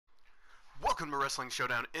Welcome to Wrestling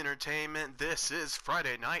Showdown Entertainment. This is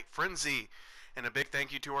Friday Night Frenzy. And a big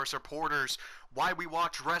thank you to our supporters. Why we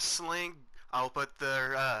watch wrestling. I'll put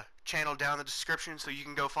their channel down in the description so you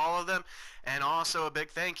can go follow them. And also a big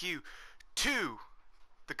thank you to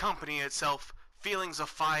the company itself, Feelings of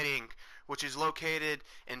Fighting, which is located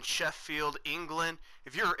in Sheffield, England.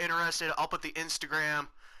 If you're interested, I'll put the Instagram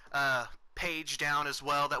page down as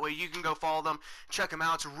well. That way you can go follow them, check them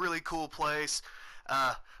out. It's a really cool place.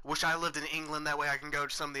 Wish I lived in England, that way I can go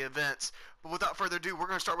to some of the events. But without further ado, we're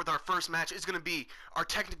going to start with our first match. It's going to be our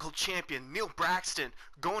technical champion, Neil Braxton,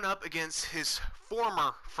 going up against his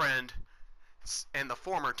former friend and the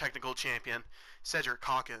former technical champion, Cedric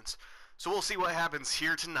Hawkins. So we'll see what happens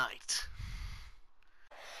here tonight.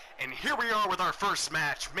 And here we are with our first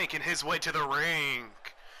match, making his way to the ring.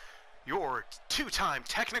 Your two-time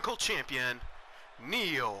technical champion,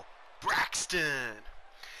 Neil Braxton.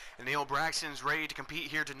 And Neil Braxton's ready to compete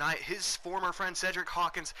here tonight. His former friend Cedric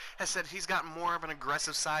Hawkins has said he's gotten more of an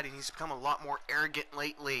aggressive side and he's become a lot more arrogant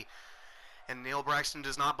lately. And Neil Braxton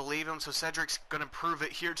does not believe him, so Cedric's going to prove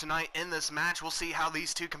it here tonight in this match. We'll see how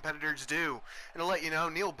these two competitors do. And to let you know,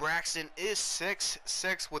 Neil Braxton is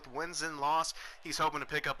 6-6 with wins and loss. He's hoping to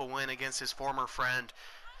pick up a win against his former friend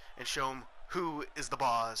and show him who is the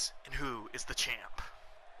boss and who is the champ.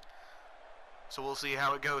 So we'll see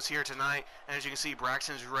how it goes here tonight. And as you can see,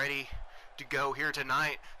 Braxton's ready to go here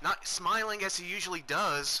tonight. Not smiling as he usually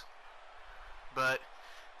does, but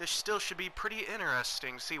this still should be pretty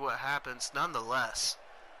interesting to see what happens nonetheless.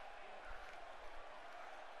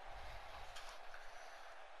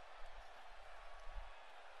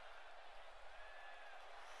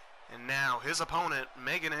 And now his opponent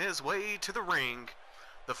making his way to the ring,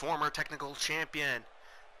 the former technical champion,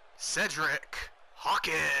 Cedric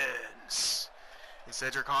Hawkins. And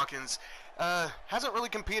Cedric Hawkins hasn't really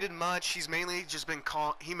competed much. He's mainly just been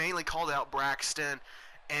he mainly called out Braxton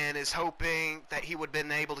and is hoping that he would have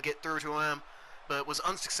been able to get through to him, but was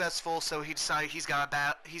unsuccessful. So he decided he's got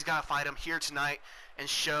to fight him here tonight and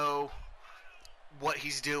show what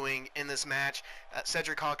he's doing in this match.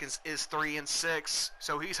 Cedric Hawkins is 3-6,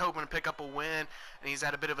 so he's hoping to pick up a win, and he's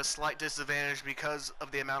at a bit of a slight disadvantage because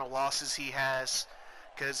of the amount of losses he has.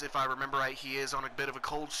 Because if I remember right, he is on a bit of a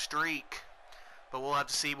cold streak. But we'll have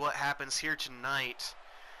to see what happens here tonight.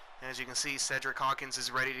 As you can see, Cedric Hawkins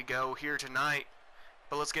is ready to go here tonight.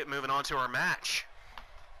 But let's get moving on to our match.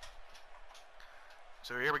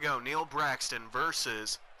 So here we go. Neil Braxton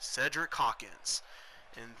versus Cedric Hawkins.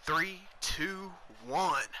 In 3, 2,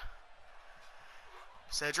 1.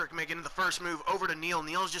 Cedric making the first move over to Neil.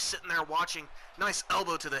 Neil's just sitting there watching. Nice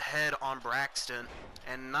elbow to the head on Braxton.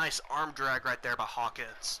 And nice arm drag right there by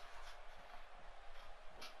Hawkins.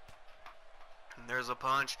 And there's a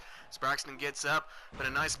punch as Braxton gets up, but a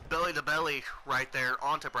nice belly-to-belly right there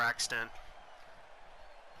onto Braxton.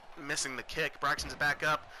 Missing the kick. Braxton's back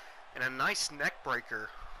up, and a nice neck breaker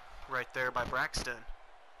right there by Braxton.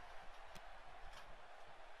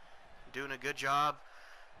 Doing a good job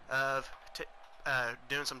of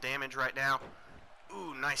doing some damage right now.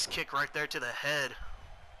 Ooh, nice kick right there to the head.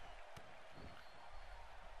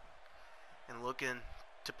 And looking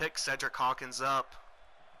to pick Cedric Hawkins up.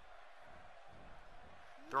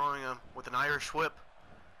 Throwing him with an Irish whip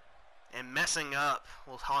and messing up.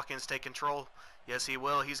 Will Hawkins take control? Yes, he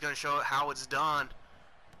will. He's going to show it how it's done.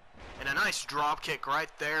 And a nice drop kick right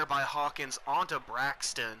there by Hawkins onto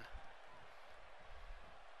Braxton.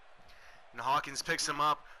 And Hawkins picks him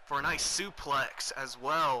up for a nice suplex as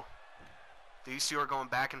well. These two are going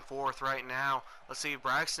back and forth right now. Let's see if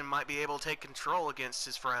Braxton might be able to take control against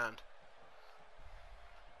his friend.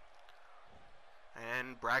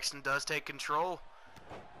 And Braxton does take control.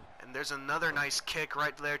 And there's another nice kick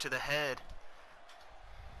right there to the head.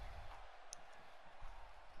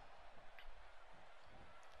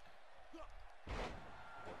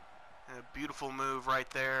 And a beautiful move right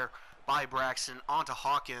there by Braxton onto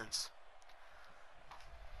Hawkins.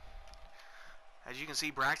 As you can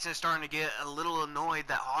see, Braxton is starting to get a little annoyed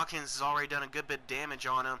that Hawkins has already done a good bit of damage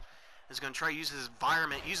on him. He's going to try to use his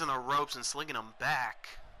environment, using the ropes and slinging him back.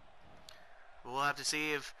 We'll have to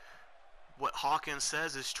see if what Hawkins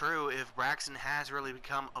says is true, if Braxton has really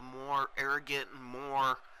become a more arrogant,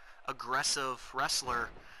 more aggressive wrestler.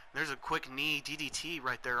 There's a quick knee DDT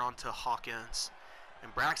right there onto Hawkins.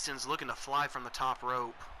 And Braxton's looking to fly from the top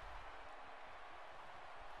rope.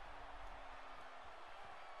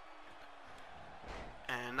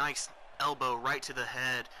 And a nice elbow right to the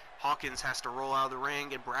head. Hawkins has to roll out of the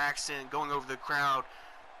ring, and Braxton going over the crowd,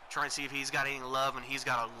 trying to see if he's got any love, and he's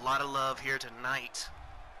got a lot of love here tonight.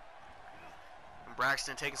 And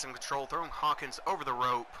Braxton taking some control, throwing Hawkins over the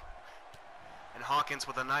rope. And Hawkins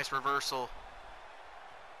with a nice reversal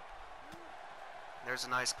There's a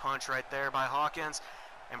nice punch right there by Hawkins.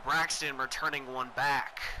 And Braxton returning one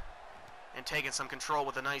back. And taking some control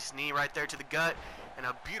with a nice knee right there to the gut. And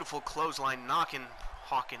a beautiful clothesline knocking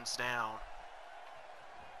Hawkins down.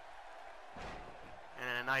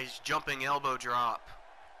 And a nice jumping elbow drop.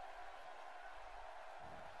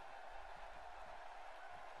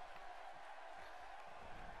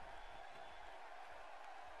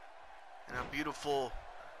 And a beautiful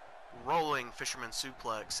rolling fisherman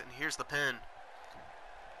suplex. And here's the pin.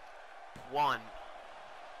 1.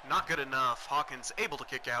 Not good enough. Hawkins able to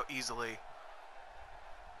kick out easily.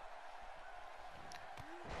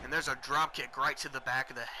 And there's a drop kick right to the back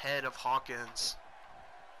of the head of Hawkins.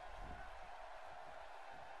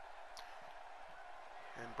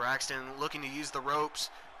 And Braxton looking to use the ropes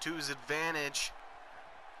to his advantage.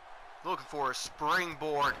 Looking for a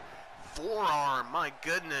springboard forearm. My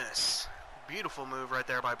goodness. Beautiful move right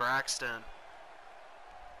there by Braxton.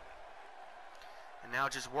 And now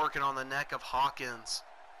just working on the neck of Hawkins.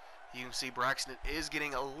 You can see Braxton is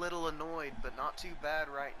getting a little annoyed, but not too bad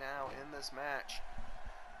right now in this match.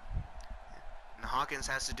 And Hawkins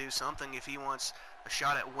has to do something if he wants a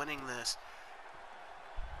shot at winning this.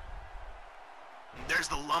 And there's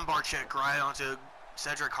the lumbar check right onto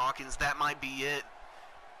Cedric Hawkins. That might be it.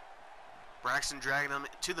 Braxton dragging him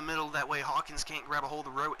to the middle. That way Hawkins can't grab a hold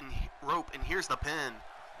of the rope. And here's the pin.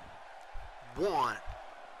 1,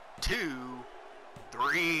 2,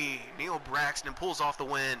 3. Neil Braxton pulls off the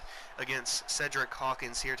win against Cedric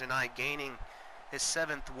Hawkins here tonight, gaining his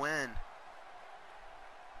 7th win.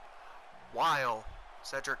 While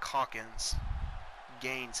Cedric Hawkins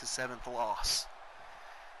gains his 7th loss.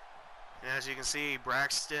 And as you can see,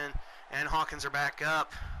 Braxton and Hawkins are back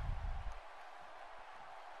up.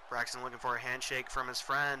 Braxton looking for a handshake from his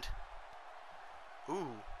friend.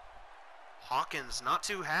 Ooh. Hawkins not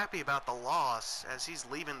too happy about the loss as he's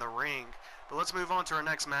leaving the ring. But let's move on to our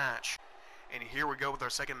next match. And here we go with our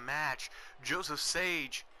second match. Joseph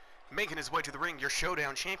Sage making his way to the ring, your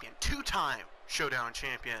Showdown champion. 2-time Showdown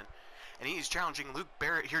champion. And he's challenging Luke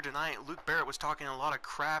Barrett here tonight. Luke Barrett was talking a lot of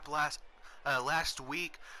crap last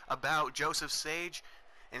week about Joseph Sage.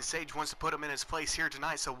 And Sage wants to put him in his place here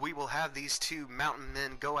tonight. So we will have these two mountain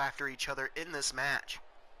men go after each other in this match.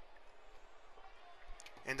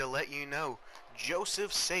 And to let you know,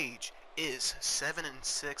 Joseph Sage is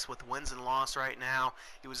 7-6 with wins and loss right now.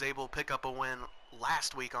 He was able to pick up a win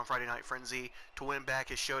last week on Friday Night Frenzy to win back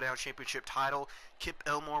his Showdown Championship title. Kip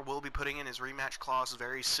Elmore will be putting in his rematch clause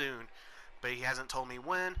very soon, but he hasn't told me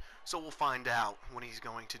when, so we'll find out when he's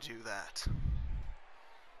going to do that.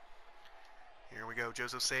 Here we go,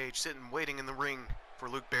 Joseph Sage sitting waiting in the ring for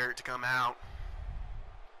Luke Barrett to come out.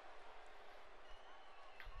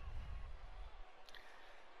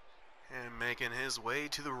 And making his way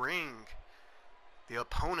to the ring, the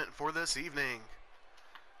opponent for this evening,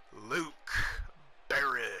 Luke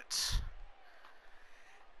Barrett.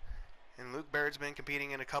 And Luke Barrett's been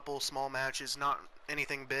competing in a couple small matches, not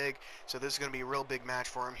anything big, so this is going to be a real big match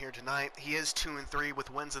for him here tonight. He is 2-3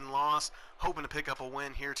 with wins and loss, hoping to pick up a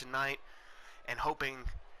win here tonight, and hoping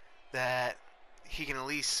that he can at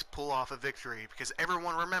least pull off a victory, because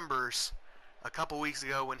everyone remembers a couple weeks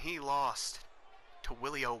ago when he lost to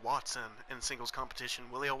Willie O. Watson in singles competition.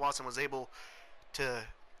 Willie O. Watson was able to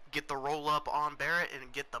get the roll up on Barrett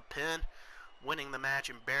and get the pin, winning the match,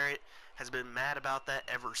 and Barrett has been mad about that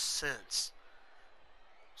ever since.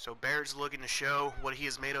 So Barrett's looking to show what he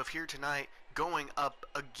is made of here tonight, going up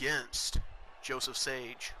against Joseph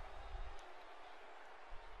Sage.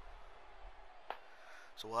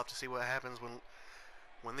 So we'll have to see what happens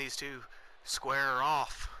when these two square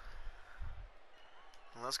off.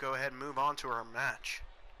 Let's go ahead and move on to our match.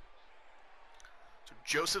 So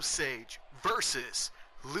Joseph Sage versus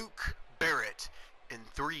Luke Barrett in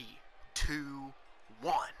 3, 2,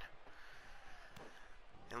 1.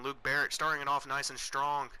 And Luke Barrett starting it off nice and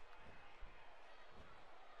strong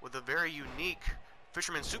with a very unique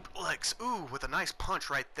fisherman suplex. Ooh, with a nice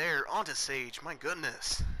punch right there onto Sage. My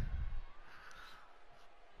goodness.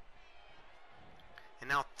 And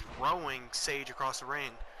now throwing Sage across the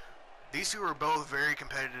ring. These two are both very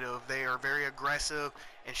competitive. They are very aggressive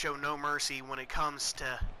and show no mercy when it comes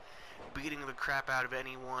to beating the crap out of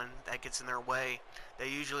anyone that gets in their way. They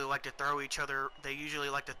usually like to throw each other. They usually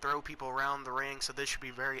like to throw people around the ring, so this should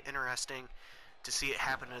be very interesting to see it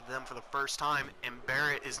happen to them for the first time. And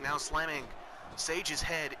Barrett is now slamming Sage's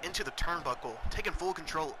head into the turnbuckle, taking full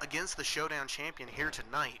control against the Showdown champion here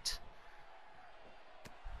tonight.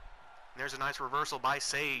 And there's a nice reversal by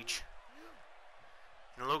Sage.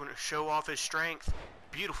 And looking to show off his strength.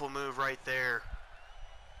 Beautiful move right there.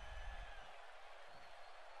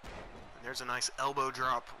 And there's a nice elbow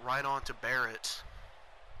drop right onto Barrett.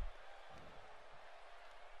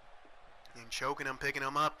 And choking him, picking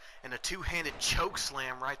him up, and a two-handed choke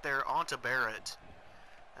slam right there onto Barrett.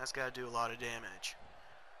 That's got to do a lot of damage.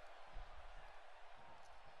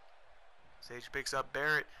 Sage picks up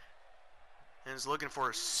Barrett and is looking for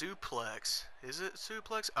a suplex. Is it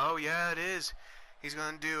suplex? Oh, yeah, it is. He's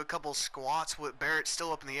going to do a couple squats with Barrett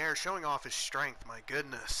still up in the air, showing off his strength. My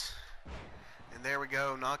goodness. And there we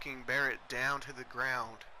go, knocking Barrett down to the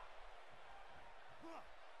ground.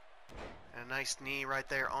 And a nice knee right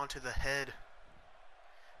there onto the head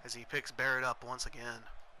as he picks Barrett up once again.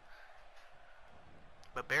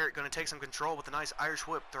 But Barrett going to take some control with a nice Irish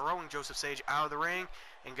whip, throwing Joseph Sage out of the ring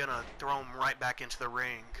and going to throw him right back into the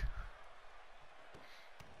ring.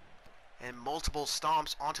 And multiple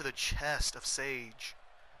stomps onto the chest of Sage.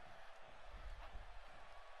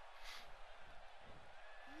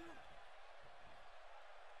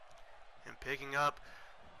 And picking up,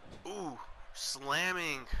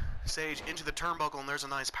 slamming Sage into the turnbuckle, and there's a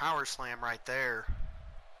nice power slam right there.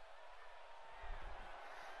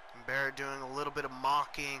 And Barrett doing a little bit of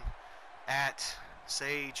mocking at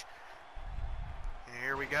Sage. And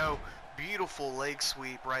here we go. Beautiful leg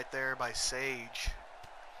sweep right there by Sage.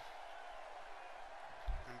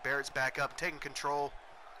 And Barrett's back up, taking control.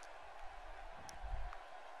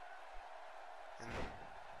 And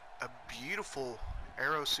a beautiful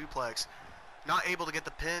arrow suplex. Not able to get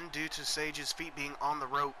the pin due to Sage's feet being on the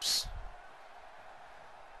ropes.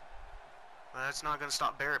 Well, that's not going to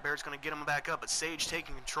stop Barrett. Barrett's going to get him back up, but Sage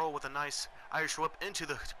taking control with a nice Irish whip into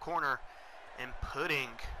the corner and putting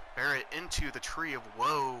Barrett into the tree of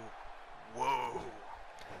woe. Whoa.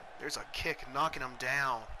 There's a kick knocking him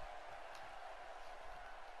down.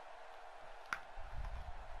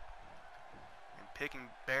 And picking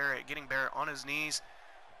Barrett, getting Barrett on his knees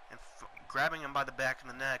and grabbing him by the back of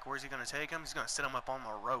the neck. Where's he going to take him? He's going to set him up on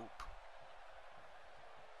the rope.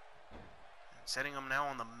 And setting him now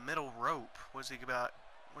on the middle rope. What is he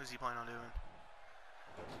planning on doing?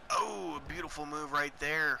 Oh, a beautiful move right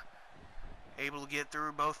there. Able to get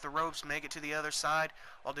through both the ropes, make it to the other side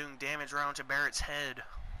while doing damage around to Barrett's head.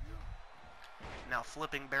 Now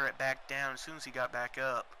flipping Barrett back down as soon as he got back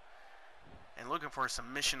up. And looking for a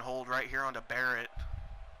submission hold right here onto Barrett.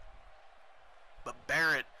 But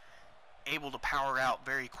Barrett able to power out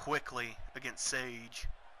very quickly against Sage.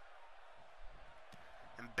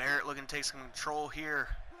 And Barrett looking to take some control here.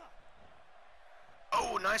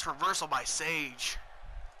 Oh, nice reversal by Sage.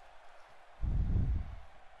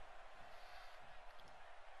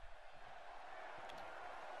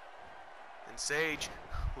 And Sage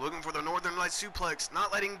looking for the Northern Lights suplex,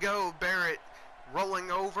 not letting go of Barrett,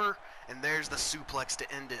 rolling over, and there's the suplex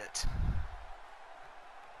to end it.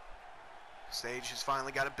 Sage has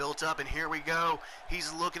finally got it built up, and here we go.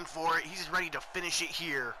 He's looking for it. He's ready to finish it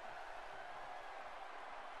here.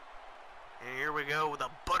 And here we go with a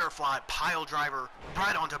butterfly pile driver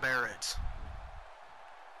right onto Barrett.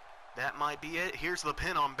 That might be it. Here's the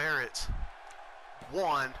pin on Barrett.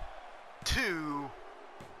 1, 2,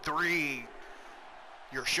 3.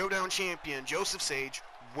 Your Showdown champion, Joseph Sage,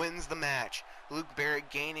 wins the match. Luke Barrett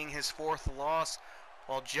gaining his 4th loss,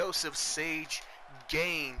 while Joseph Sage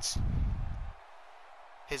gains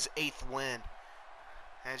his 8th win.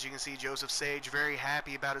 As you can see, Joseph Sage very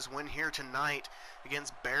happy about his win here tonight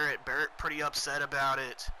against Barrett. Barrett pretty upset about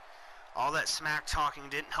it. All that smack talking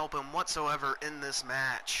didn't help him whatsoever in this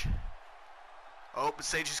match. Oh, but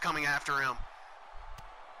Sage is coming after him.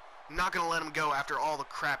 Not going to let him go after all the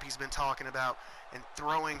crap he's been talking about, and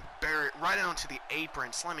throwing Barrett right onto the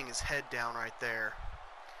apron, slamming his head down right there.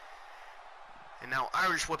 And now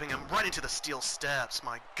Irish whipping him right into the steel steps.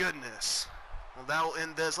 My goodness. Well, that'll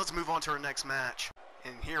end this. Let's move on to our next match.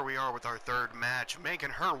 And here we are with our 3rd match, making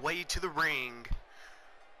her way to the ring.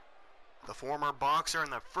 The former boxer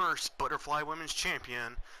and the first Butterfly Women's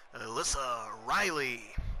Champion, Alyssa Riley.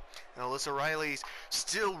 And Alyssa Riley's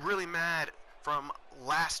still really mad from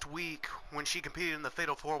last week when she competed in the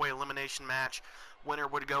Fatal 4-Way Elimination match. Winner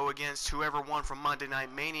would go against whoever won from Monday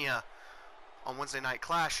Night Mania on Wednesday Night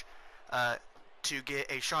Clash to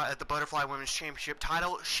get a shot at the Butterfly Women's Championship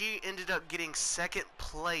title. She ended up getting 2nd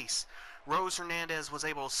place. Rose Hernandez was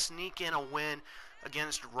able to sneak in a win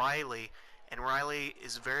against Riley, and Riley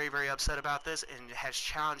is very, very upset about this and has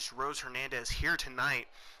challenged Rose Hernandez here tonight.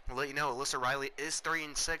 I'll let you know, Alyssa Riley is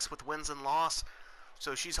 3-6 with wins and loss,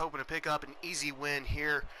 so she's hoping to pick up an easy win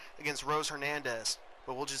here against Rose Hernandez.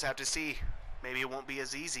 But we'll just have to see. Maybe it won't be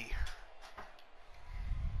as easy.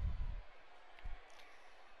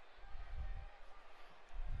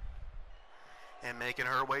 And making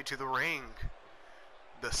her way to the ring,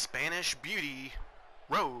 the Spanish Beauty,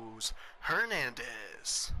 Rose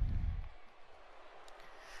Hernandez.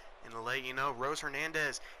 And to let you know, Rose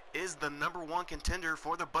Hernandez is the #1 contender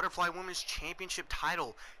for the Butterfly Women's Championship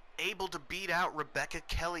title, able to beat out Rebecca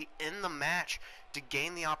Kelly in the match to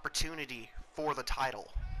gain the opportunity for the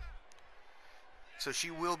title. So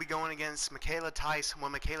she will be going against Michaela Tice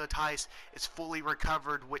when Michaela Tice is fully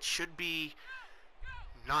recovered, which should be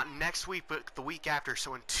not next week, but the week after.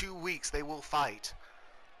 So in 2 weeks, they will fight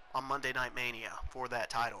on Monday Night Mania for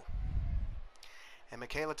that title. And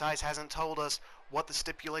Michaela Tice hasn't told us what the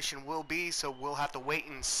stipulation will be, so we'll have to wait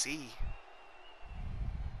and see.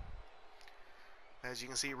 As you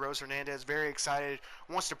can see, Rose Hernandez very excited,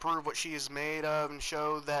 wants to prove what she is made of and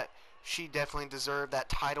show that she definitely deserved that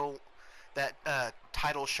title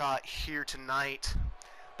shot here tonight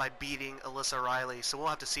by beating Alyssa Riley. So we'll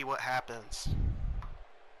have to see what happens.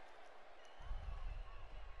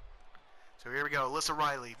 So here we go, Alyssa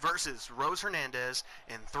Riley versus Rose Hernandez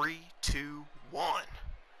in 3, 2, 1.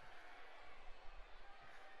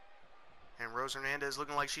 And Rose Hernandez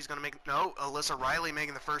looking like she's going to make... No, Alyssa Riley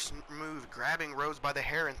making the first move, grabbing Rose by the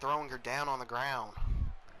hair and throwing her down on the ground.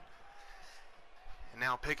 And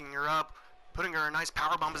now picking her up, putting her in a nice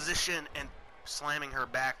powerbomb position, and slamming her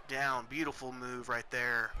back down. Beautiful move right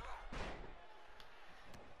there.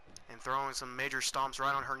 And throwing some major stomps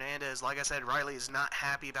right on Hernandez. Like I said, Riley is not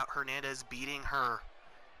happy about Hernandez beating her.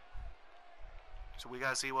 So we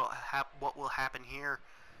got to see what will happen here.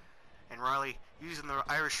 And Riley using the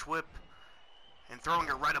Irish whip and throwing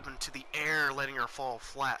her right up into the air, letting her fall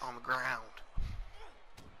flat on the ground.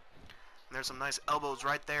 And there's some nice elbows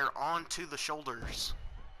right there onto the shoulders.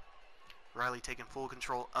 Riley taking full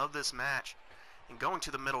control of this match and going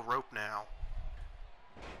to the middle rope now.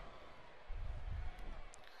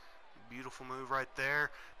 Beautiful move right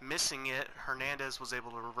there. Missing it, Hernandez was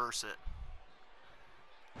able to reverse it.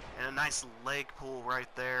 And a nice leg pull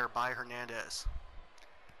right there by Hernandez.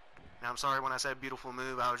 Now I'm sorry when I said beautiful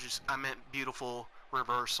move, I meant beautiful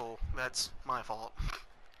reversal. That's my fault.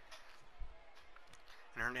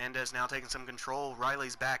 And Hernandez now taking some control.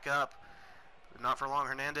 Riley's back up. But not for long.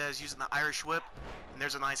 Hernandez using the Irish whip. And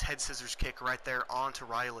there's a nice head scissors kick right there onto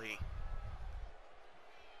Riley.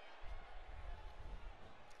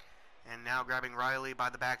 And now grabbing Riley by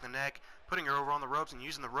the back of the neck, putting her over on the ropes and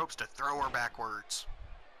using the ropes to throw her backwards.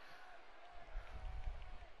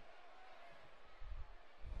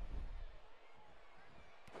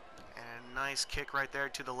 And a nice kick right there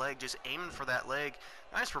to the leg, just aiming for that leg.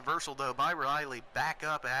 Nice reversal though by Riley, back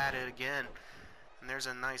up at it again. And there's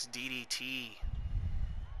a nice DDT.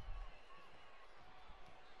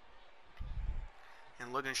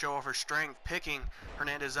 And looking to show off her strength, picking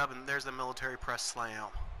Hernandez up, and there's the military press slam.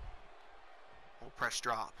 Press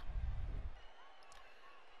drop.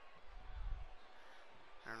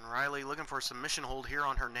 And Riley looking for a submission hold here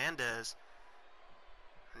on Hernandez.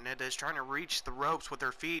 Hernandez trying to reach the ropes with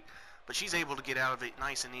her feet, but she's able to get out of it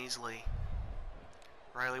nice and easily.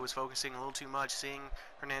 Riley was focusing a little too much, seeing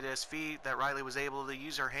Hernandez's feet, that Riley was able to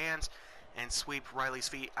use her hands and sweep Riley's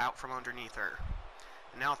feet out from underneath her.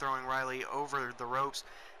 And now throwing Riley over the ropes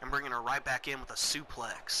and bringing her right back in with a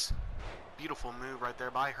suplex. Beautiful move right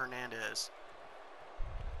there by Hernandez.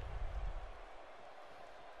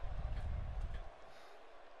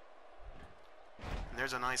 And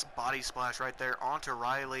there's a nice body splash right there onto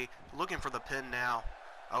Riley. Looking for the pin now.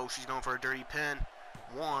 Oh, she's going for a dirty pin.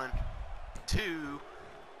 1, 2.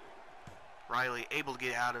 Riley able to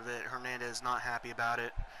get out of it. Hernandez not happy about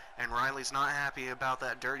it. And Riley's not happy about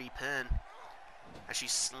that dirty pin, as she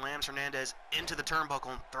slams Hernandez into the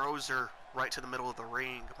turnbuckle and throws her right to the middle of the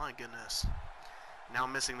ring. My goodness. Now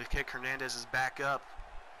missing the kick. Hernandez is back up.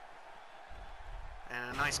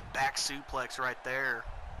 And a nice back suplex right there.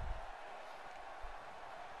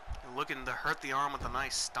 And looking to hurt the arm with a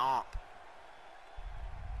nice stomp.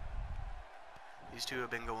 These two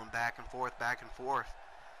have been going back and forth, back and forth.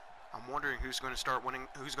 I'm wondering who's going to start winning,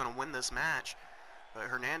 who's going to win this match. But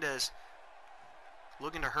Hernandez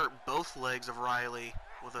looking to hurt both legs of Riley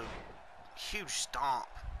with a huge stomp.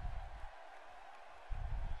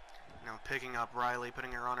 Now picking up Riley,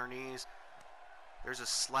 putting her on her knees. There's a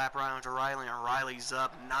slap right onto Riley, and Riley's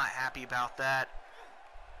up, not happy about that.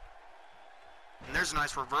 And there's a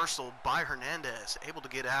nice reversal by Hernandez, able to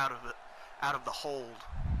get out of it, out of the hold,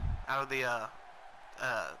 out of the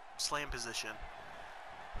slam position.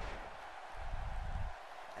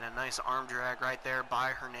 And a nice arm drag right there by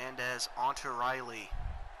Hernandez onto Riley.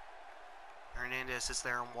 Hernandez sits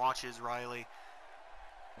there and watches Riley.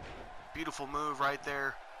 Beautiful move right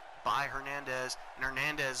there by Hernandez. And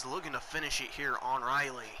Hernandez looking to finish it here on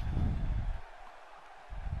Riley.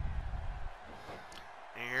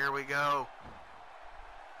 And here we go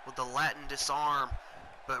with the Latin disarm.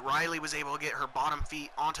 But Riley was able to get her bottom feet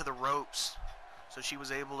onto the ropes. so she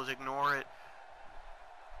was able to ignore it.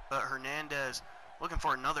 But Hernandez looking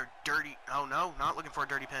for another dirty, oh no, not looking for a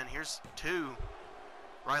dirty pin. Here's two.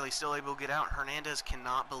 Riley still able to get out. Hernandez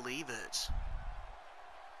cannot believe it.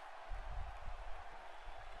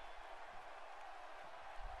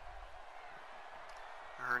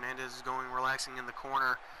 Hernandez is going, relaxing in the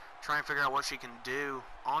corner, trying to figure out what she can do.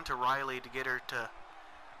 Onto Riley to get her to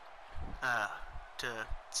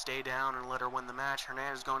stay down and let her win the match.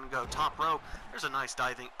 Hernandez is going to go top rope. There's a nice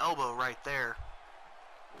diving elbow right there.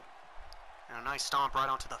 And a nice stomp right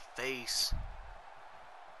onto the face.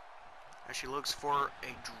 As she looks for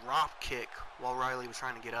a drop kick while Riley was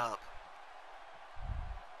trying to get up.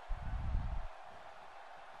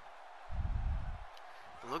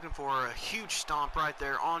 Looking for a huge stomp right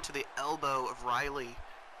there onto the elbow of Riley.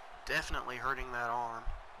 Definitely hurting that arm.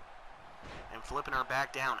 And flipping her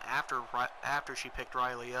back down after she picked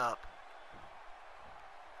Riley up.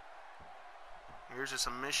 Here's a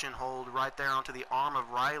submission hold right there onto the arm of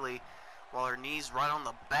Riley while her knee's right on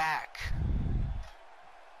the back.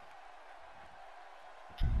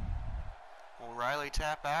 Will Riley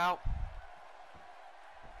tap out?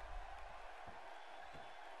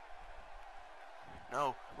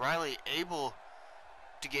 No, Riley able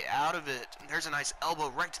to get out of it. There's a nice elbow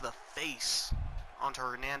right to the face onto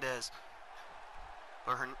Hernandez.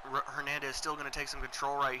 But Hernandez still going to take some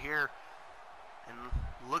control right here. And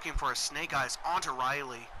looking for a snake eyes onto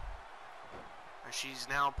Riley. And she's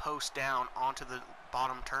now post down onto the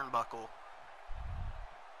bottom turnbuckle.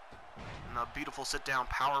 And a beautiful sit down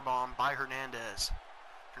powerbomb by Hernandez.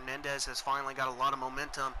 Hernandez has finally got a lot of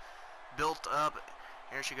momentum built up.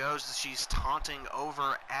 Here she goes. She's taunting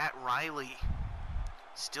over at Riley.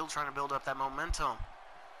 Still trying to build up that momentum.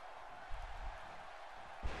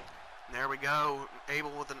 And there we go.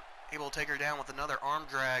 Able to take her down with another arm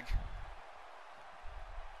drag.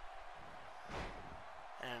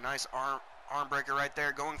 And a nice arm breaker right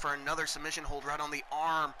there. Going for another submission hold right on the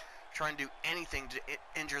arm. Trying to do anything to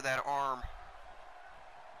injure that arm.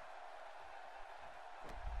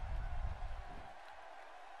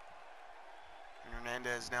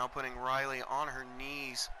 Hernandez now putting Riley on her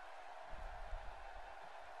knees.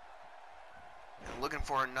 And looking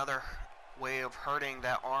for another way of hurting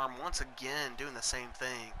that arm. Once again, doing the same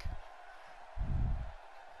thing.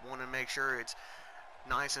 Want to make sure it's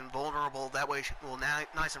nice and vulnerable. That way, well, now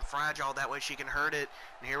nice and fragile. That way she can hurt it.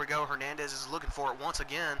 And here we go. Hernandez is looking for it once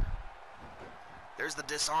again. There's the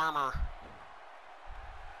disarmor.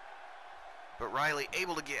 But Riley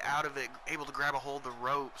able to get out of it. Able to grab a hold of the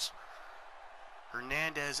ropes.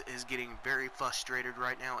 Hernandez is getting very frustrated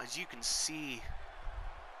right now, as you can see.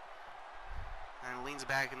 And leans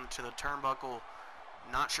back into the turnbuckle.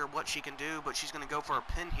 Not sure what she can do, but she's going to go for a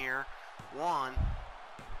pin here. 1,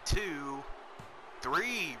 2,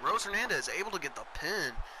 3. Rose Hernandez able to get the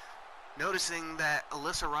pin. Noticing that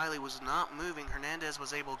Alyssa Riley was not moving, Hernandez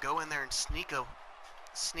was able to go in there and sneak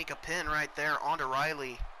a pin right there onto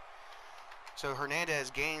Riley. So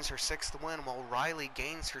Hernandez gains her 6th win, while Riley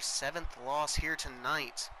gains her 7th loss here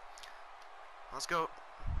tonight. Let's go.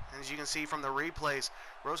 As you can see from the replays,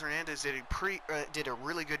 Rose Hernandez did a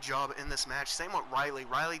really good job in this match. Same with Riley.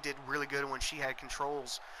 Riley did really good when she had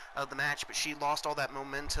controls of the match, but she lost all that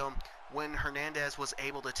momentum when Hernandez was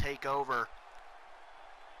able to take over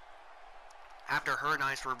after her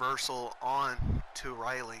nice reversal on to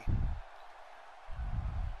Riley.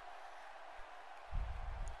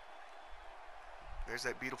 There's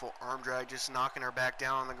that beautiful arm drag, just knocking her back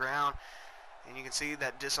down on the ground. And you can see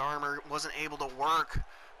that disarmor wasn't able to work,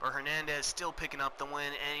 but Hernandez still picking up the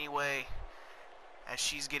win anyway, as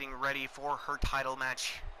she's getting ready for her title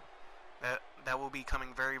match that will be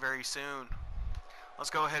coming very, very soon. Let's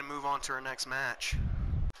go ahead and move on to our next match.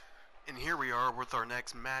 And here we are with our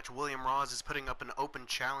next match. William Ross is putting up an open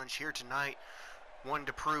challenge here tonight, wanting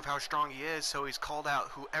to prove how strong he is, so he's called out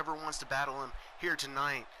whoever wants to battle him here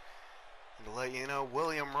tonight. And to let you know,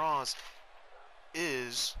 William Ross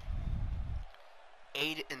is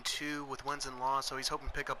 8-2 with wins and losses, so he's hoping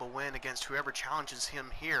to pick up a win against whoever challenges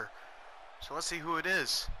him here. So let's see who it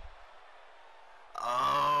is.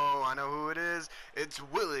 Oh, I know who it is. It's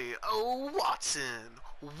Willie O. Watson.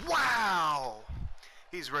 Wow!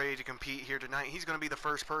 He's ready to compete here tonight. He's going to be the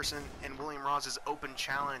first person in William Ross's open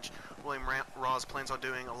challenge. William Ross plans on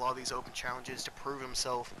doing a lot of these open challenges to prove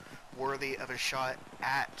himself worthy of a shot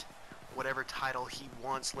at whatever title he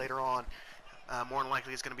wants later on. More than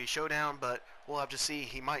likely it's going to be Showdown, but we'll have to see.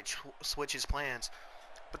 He might switch his plans.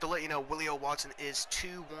 But to let you know, Willie O. Watson is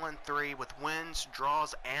 2-1-3 with wins,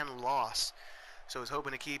 draws, and loss. So he's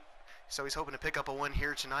hoping to pick up a win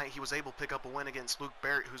here tonight. He was able to pick up a win against Luke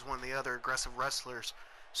Barrett, who's one of the other aggressive wrestlers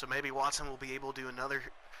So maybe Watson will be able to do another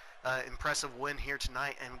impressive win here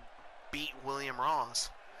tonight and beat William Ross.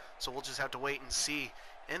 So we'll just have to wait and see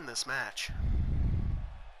in this match.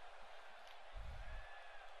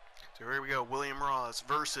 So here we go, William Ross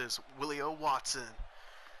versus Willie O. Watson.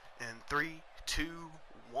 In 3, 2,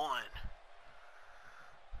 1.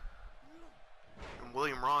 And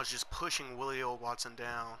William Ross just pushing Willie O. Watson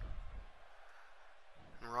down.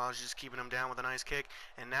 And Ross just keeping him down with a nice kick.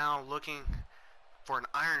 And now looking for an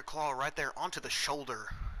iron claw right there onto the shoulder.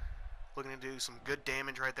 Looking to do some good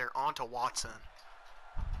damage right there onto Watson.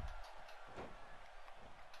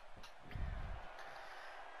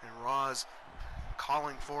 And Ross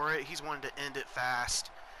calling for it. He's wanting to end it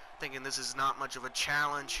fast, thinking this is not much of a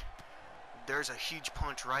challenge. There's a huge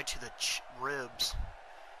punch right to the ribs.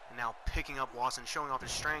 And now picking up Watson, showing off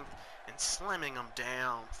his strength and slamming him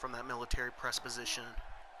down from that military press position.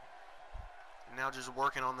 And now just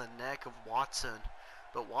working on the neck of Watson.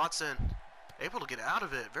 But Watson able to get out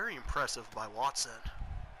of it. Very impressive by Watson.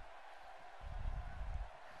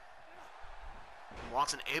 And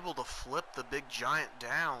Watson able to flip the big giant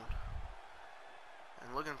down.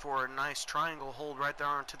 And looking for a nice triangle hold right there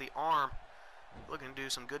onto the arm. Looking to do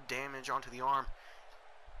some good damage onto the arm.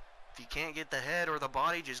 If you can't get the head or the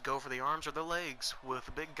body, just go for the arms or the legs with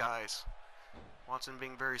the big guys. Watson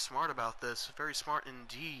being very smart about this. Very smart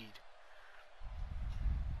indeed.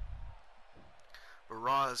 But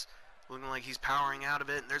Ross looking like he's powering out of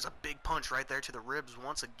it. And there's a big punch right there to the ribs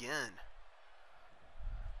once again.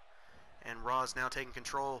 And Ross now taking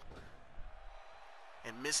control.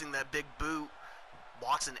 And missing that big boot.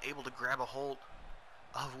 Watson able to grab a hold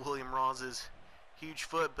of William Ross's huge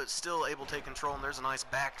foot, but still able to take control. And there's a nice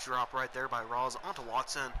backdrop right there by Ross onto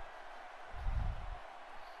Watson.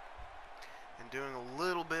 And doing a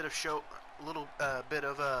little bit of show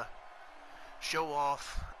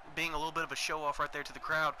off, being a little bit of a show off right there to the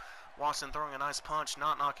crowd. Watson throwing a nice punch,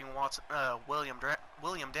 not knocking William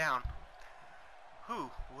down. Who?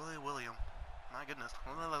 William. My goodness.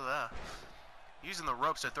 Using the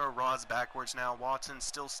ropes to throw Ross backwards now. Watson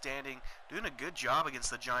still standing, doing a good job against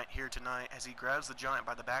the Giant here tonight as he grabs the Giant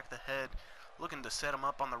by the back of the head, looking to set him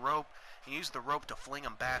up on the rope, and use the rope to fling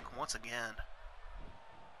him back once again.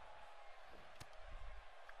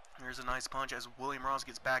 Here's a nice punch as William Ross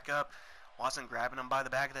gets back up. Watson grabbing him by the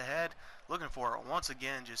back of the head, looking for it once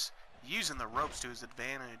again, just using the ropes to his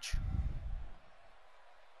advantage.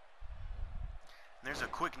 And there's a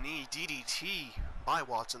quick knee DDT by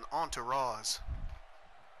Watson onto Ross.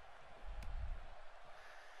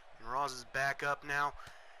 And Ross is back up now.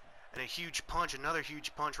 And a huge punch, another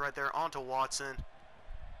huge punch right there onto Watson.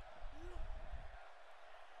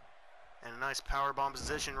 And a nice powerbomb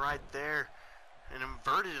position right there. An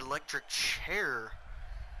inverted electric chair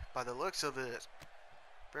by the looks of it.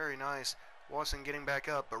 Very nice. Watson getting back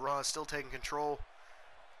up, but Ross still taking control.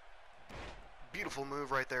 Beautiful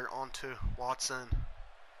move right there onto Watson.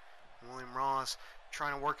 William Ross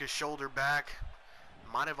trying to work his shoulder back.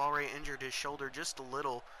 Might have already injured his shoulder just a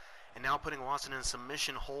little. And now putting Watson in a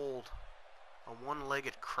submission hold. A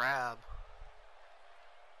one-legged crab.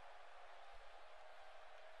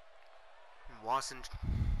 And Watson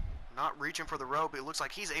not reaching for the rope. It looks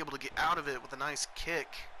like he's able to get out of it with a nice kick.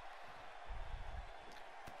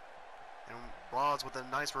 And Ross with a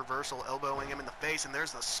nice reversal, elbowing him in the face. And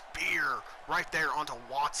there's the spear right there onto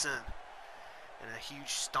Watson. And a huge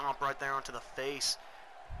stomp right there onto the face.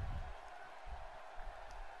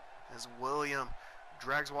 As William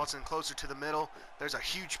drags Watson closer to the middle. There's a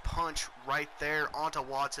huge punch right there onto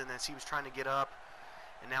Watson as he was trying to get up.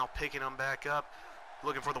 And now picking him back up.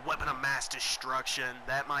 Looking for the weapon of mass destruction.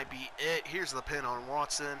 That might be it. Here's the pin on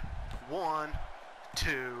Watson. 1,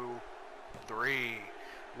 2, 3.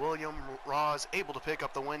 William Ross able to pick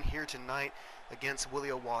up the win here tonight against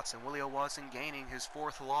Willie O. Watson. Willie O. Watson gaining his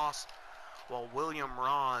 4th loss, while William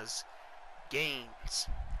Ross gains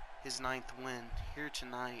his 9th win here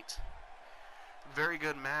tonight. Very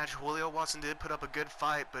good match. Willie O. Watson did put up a good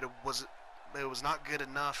fight, but it was not good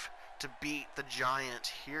enough to beat the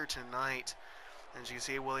Giant here tonight. As you can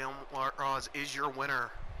see, William Ross is your winner.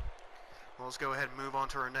 Well, let's go ahead and move on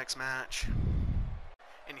to our next match.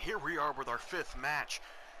 And here we are with our 5th match.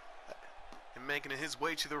 And making his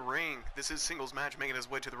way to the ring. This is singles match, making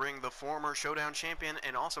his way to the ring. The former Showdown champion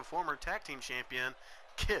and also former tag team champion,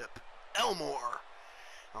 Kip Elmore.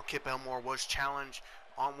 Now, Kip Elmore was challenged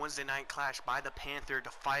on Wednesday Night Clash by the Panther to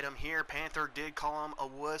fight him here. Panther did call him a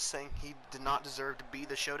wuss, saying he did not deserve to be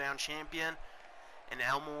the Showdown champion. And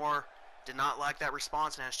Elmore did not like that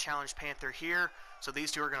response and has challenged Panther here. So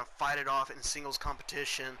these two are going to fight it off in singles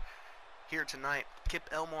competition here tonight. Kip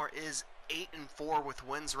Elmore is 8-4 with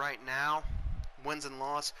wins right now. wins and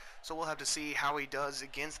loss, so we'll have to see how he does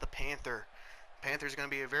against the Panther. Panther's going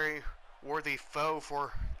to be a very worthy foe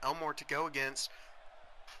for Elmore to go against.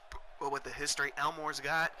 But with the history Elmore's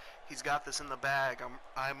got, he's got this in the bag.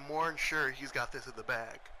 I'm more than sure he's got this in the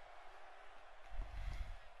bag.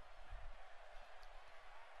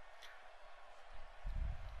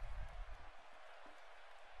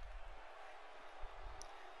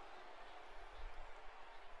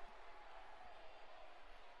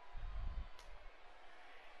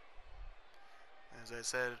 As I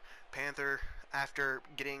said, Panther, after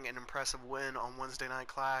getting an impressive win on Wednesday Night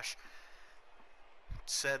Clash,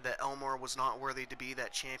 said that Elmore was not worthy to be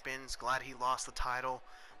that champion. He's glad he lost the title.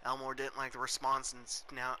 Elmore didn't like the response,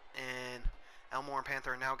 and Elmore and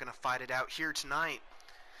Panther are now going to fight it out here tonight.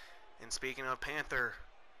 And speaking of Panther,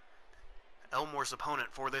 Elmore's opponent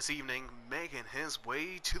for this evening, making his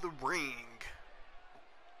way to the ring,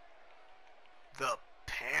 the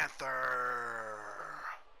Panther.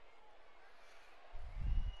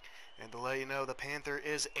 And to let you know, the Panther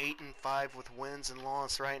is 8-5 with wins and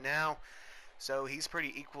losses right now. So he's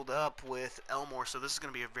pretty equaled up with Elmore. So this is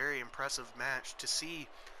going to be a very impressive match to see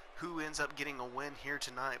who ends up getting a win here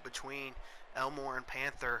tonight between Elmore and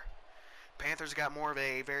Panther. Panther's got more of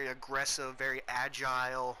a very aggressive, very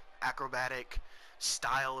agile, acrobatic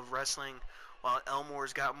style of wrestling, while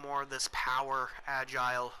Elmore's got more of this power,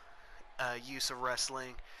 agile use of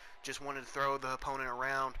wrestling. Just wanted to throw the opponent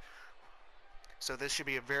around. So this should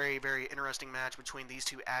be a very, very interesting match between these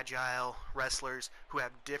two agile wrestlers who have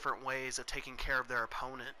different ways of taking care of their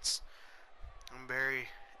opponents. I'm very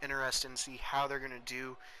interested to see how they're going to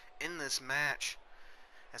do in this match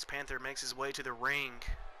as Panther makes his way to the ring.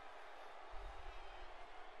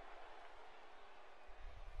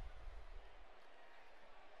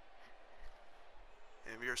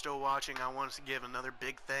 If you're still watching, I want to give another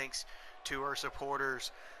big thanks to our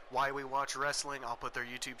supporters. Why We Watch Wrestling. I'll put their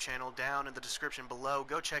YouTube channel down in the description below.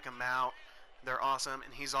 Go check them out. They're awesome.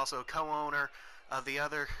 And he's also a co-owner of the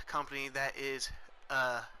other company that is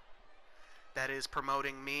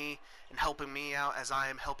promoting me and helping me out as I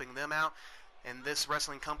am helping them out. And this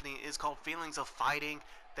wrestling company is called Feelings of Fighting.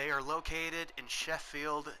 They are located in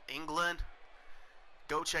Sheffield, England.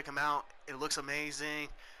 Go check them out. It looks amazing.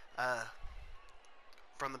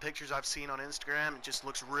 From the pictures I've seen on Instagram, it just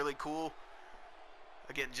looks really cool.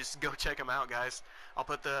 Again, just go check them out, guys. I'll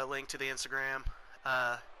put the link to the Instagram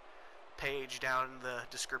page down in the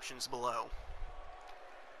descriptions below.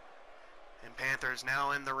 And Panther is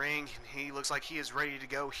now in the ring, and he looks like he is ready to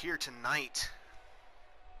go here tonight.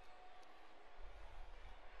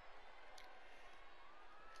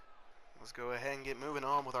 Let's go ahead and get moving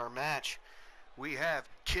on with our match. We have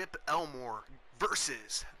Kip Elmore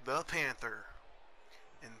versus the Panther.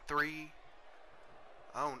 In 3,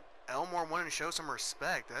 Elmore wanted to show some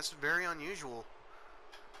respect. That's very unusual.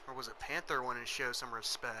 Or was it Panther wanting to show some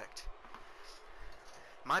respect?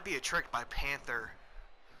 Might be a trick by Panther,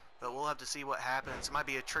 but we'll have to see what happens. It might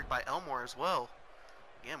be a trick by Elmore as well.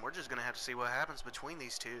 Again, we're just going to have to see what happens between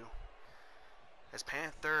these two. As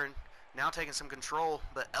Panther now taking some control,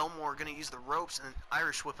 but Elmore going to use the ropes and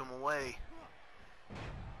Irish whip him away.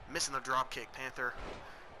 Missing the drop kick. Panther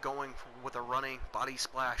going with a running body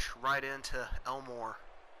splash right into Elmore.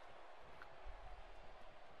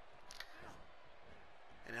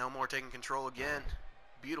 And Elmore taking control again.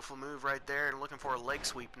 Beautiful move right there, and looking for a leg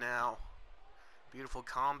sweep now. Beautiful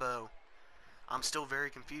combo. I'm still very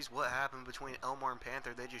confused what happened between Elmore and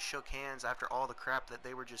Panther. They just shook hands after all the crap that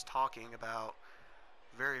they were just talking about.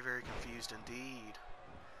 Very, very confused indeed.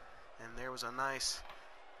 And there was a nice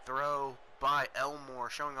throw by Elmore,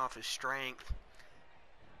 showing off his strength.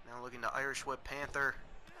 Now looking to Irish whip Panther.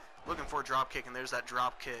 Looking for a drop kick, and there's that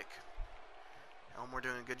drop kick. Elmore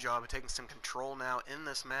doing a good job of taking some control now in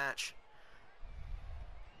this match.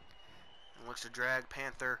 And looks to drag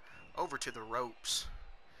Panther over to the ropes.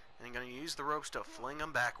 And going to use the ropes to fling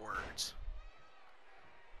him backwards.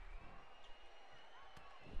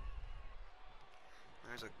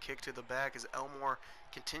 There's a kick to the back as Elmore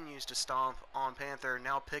continues to stomp on Panther,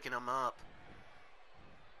 now picking him up.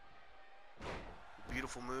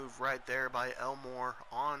 Beautiful move right there by Elmore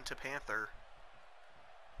on to Panther.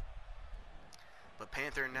 But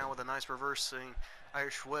Panther now with a nice reversing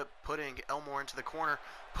Irish whip, putting Elmore into the corner,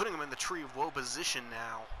 putting him in the tree of woe position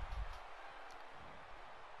now.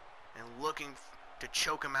 And looking to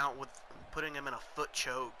choke him out with putting him in a foot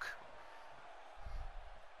choke.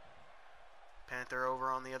 Panther over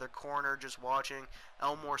on the other corner just watching.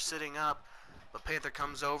 Elmore sitting up, but Panther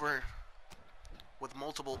comes over with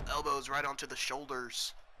multiple elbows right onto the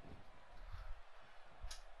shoulders.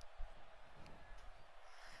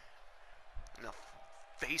 Now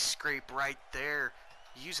face scrape right there,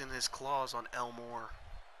 using his claws on Elmore.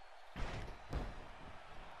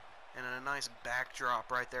 And a nice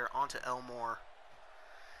backdrop right there onto Elmore.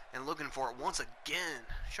 And looking for it once again,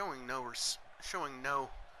 showing no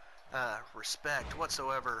respect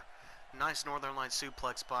whatsoever. Nice Northern Light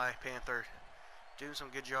suplex by Panther. Doing some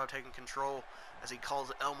good job taking control as he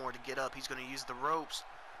calls Elmore to get up. He's going to use the ropes.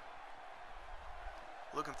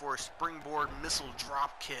 Looking for a springboard missile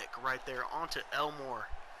drop kick right there onto Elmore.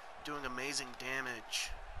 Doing amazing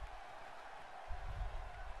damage.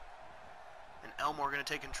 And Elmore going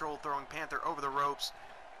to take control, throwing Panther over the ropes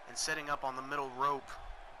and setting up on the middle rope.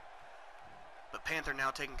 But Panther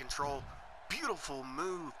now taking control. Beautiful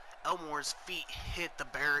move. Elmore's feet hit the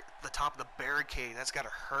top of the barricade. That's got to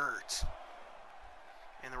hurt.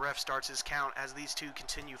 And the ref starts his count as these two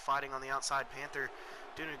continue fighting on the outside. Panther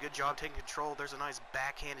doing a good job taking control. There's a nice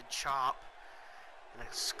backhanded chop. And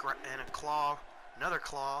a claw. Another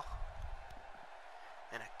claw.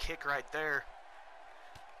 And a kick right there.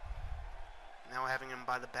 Now having him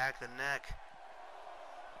by the back of the neck.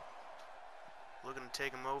 Looking to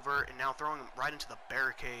take him over. And now throwing him right into the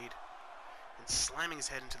barricade. And slamming his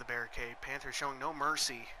head into the barricade. Panther showing no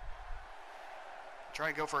mercy.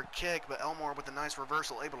 Trying to go for a kick, but Elmore with a nice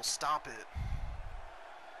reversal able to stop it.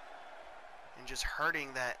 And just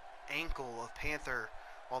hurting that ankle of Panther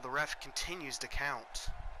while the ref continues to count.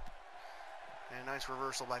 And a nice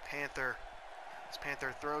reversal by Panther. As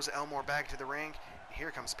Panther throws Elmore back to the ring. And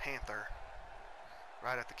here comes Panther.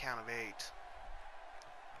 Right at the count of 8.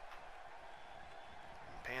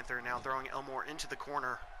 And Panther now throwing Elmore into the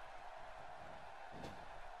corner.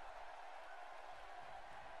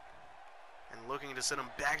 And looking to send him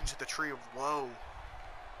back into the tree of woe.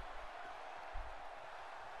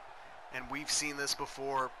 And we've seen this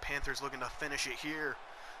before. Panther's looking to finish it here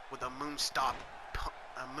with a moon stomp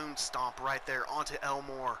right there onto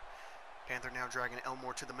Elmore. Panther now dragging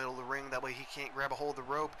Elmore to the middle of the ring. That way he can't grab a hold of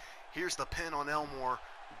the rope. Here's the pin on Elmore.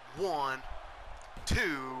 1, 2.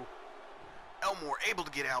 Elmore able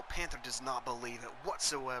to get out. Panther does not believe it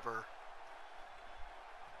whatsoever.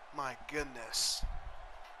 My goodness.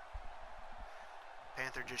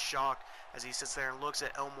 Panther just shocked as he sits there and looks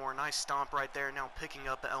at Elmore. Nice stomp right there. Now picking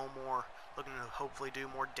up Elmore. Looking to hopefully do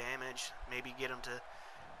more damage. Maybe get him to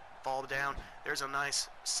fall down. There's a nice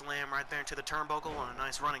slam right there into the turnbuckle. And a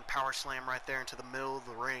nice running power slam right there into the middle of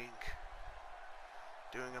the ring.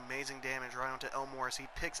 Doing amazing damage right onto Elmore as he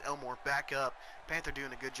picks Elmore back up. Panther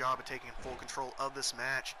doing a good job of taking full control of this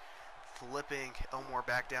match. Flipping Elmore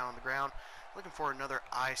back down on the ground. Looking for another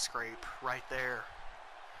eye scrape right there.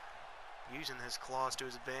 Using his claws to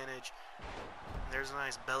his advantage. There's a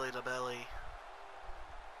nice belly to belly.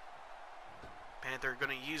 Panther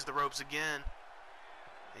going to use the ropes again.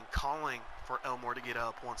 And calling for Elmore to get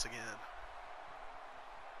up once again.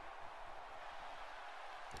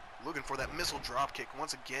 Looking for that missile drop kick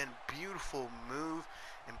once again. Beautiful move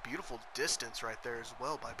and beautiful distance right there as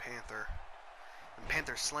well by Panther. And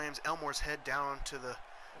Panther slams Elmore's head down to the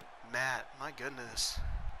mat. My goodness.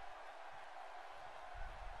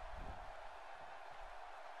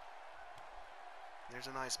 There's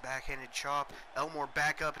a nice backhanded chop. Elmore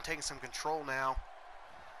back up and taking some control now.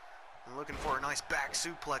 And looking for a nice back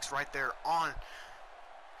suplex right there on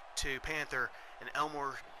to Panther. And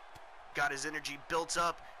Elmore got his energy built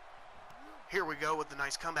up. Here we go with the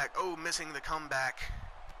nice comeback. Oh, missing the comeback.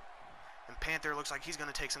 And Panther looks like he's going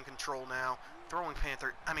to take some control now. Throwing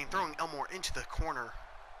Elmore into the corner.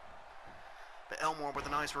 But Elmore with a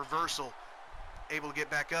nice reversal. Able to get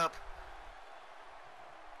back up.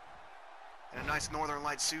 And a nice Northern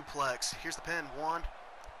Light suplex. Here's the pin. 1.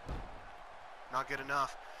 Not good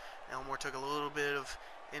enough. Elmore took a little bit of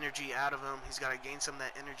energy out of him. He's got to gain some of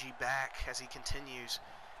that energy back as he continues.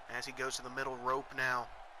 As he goes to the middle rope now.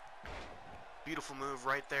 Beautiful move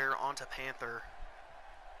right there onto Panther.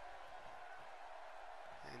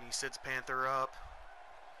 And he sits Panther up.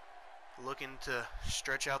 Looking to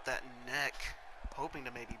stretch out that neck. Hoping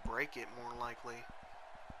to maybe break it more likely.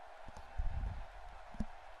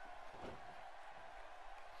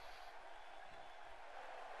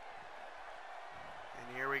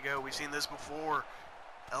 Here we go. We've seen this before.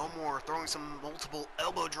 Elmore throwing some multiple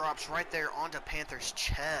elbow drops right there onto Panther's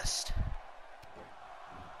chest.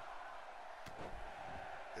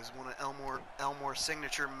 This is one of Elmore's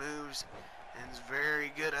signature moves, and he's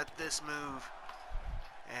very good at this move.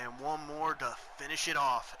 And one more to finish it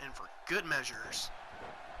off, and for good measures.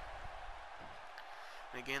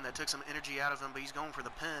 And again, that took some energy out of him, but he's going for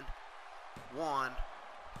the pin. 1,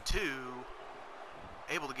 2.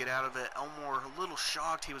 Able to get out of it. Elmore a little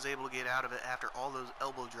shocked he was able to get out of it after all those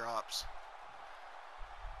elbow drops.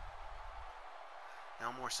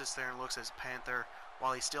 Elmore sits there and looks at Panther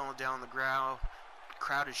while he's still down on the ground.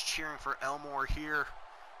 Crowd is cheering for Elmore here,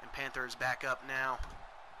 and Panther is back up now.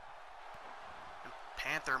 And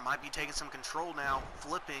Panther might be taking some control now,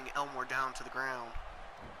 flipping Elmore down to the ground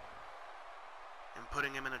and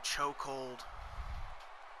putting him in a chokehold.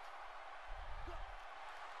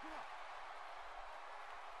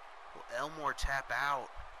 Will Elmore tap out?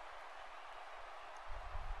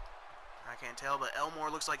 I can't tell, but Elmore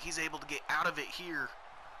looks like he's able to get out of it here.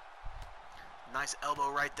 Nice elbow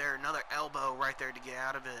right there. Another elbow right there to get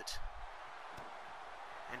out of it.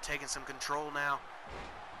 And taking some control now.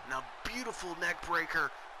 Now, beautiful neck breaker.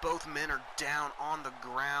 Both men are down on the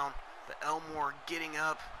ground. But Elmore getting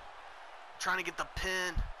up, trying to get the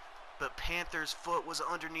pin. But Panther's foot was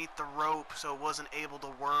underneath the rope, so it wasn't able to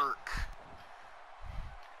work.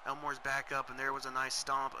 Elmore's back up, and there was a nice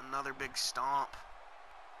stomp. Another big stomp.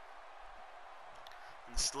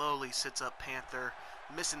 And slowly sits up Panther.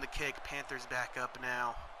 Missing the kick. Panther's back up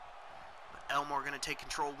now. But Elmore going to take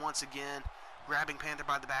control once again. Grabbing Panther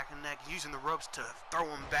by the back of the neck. Using the ropes to throw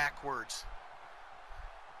him backwards.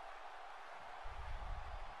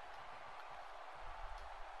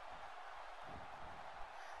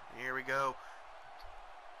 And here we go.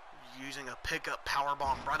 Using a pickup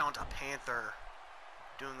powerbomb right onto Panther.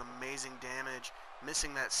 Doing amazing damage.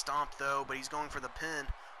 Missing that stomp though. But he's going for the pin.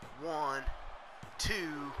 1, 2.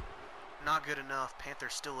 Not good enough.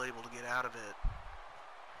 Panther's still able to get out of it.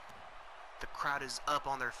 The crowd is up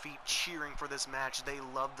on their feet cheering for this match. They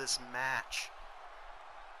love this match.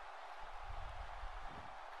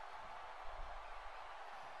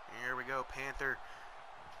 And here we go. Panther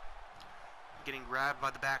getting grabbed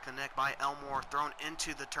by the back of the neck by Elmore. Thrown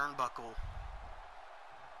into the turnbuckle.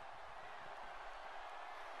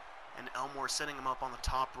 And Elmore setting him up on the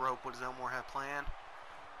top rope. What does Elmore have planned?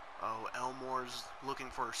 Oh, Elmore's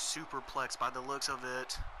looking for a superplex by the looks of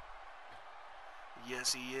it.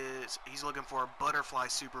 Yes, he is. He's looking for a butterfly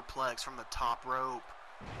superplex from the top rope.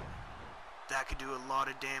 That could do a lot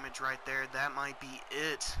of damage right there. That might be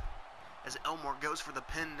it. As Elmore goes for the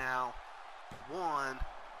pin now. 1,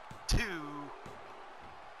 2.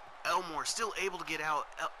 Elmore still able to get out.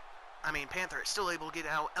 Panther is still able to get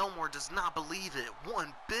out. Elmore does not believe it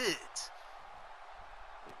one bit.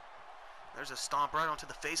 There's a stomp right onto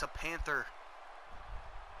the face of Panther.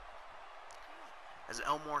 As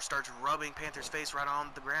Elmore starts rubbing Panther's face right on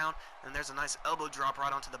the ground. And there's a nice elbow drop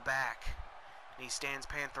right onto the back. And he stands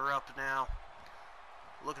Panther up now.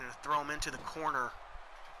 Looking to throw him into the corner.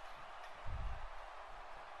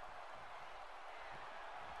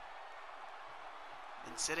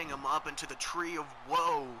 And setting him up into the tree of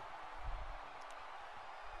woe.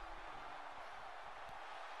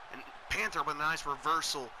 And Panther with a nice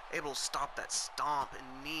reversal, able to stop that stomp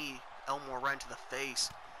and knee Elmore right into the face.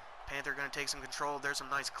 Panther going to take some control. There's some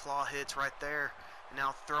nice claw hits right there. And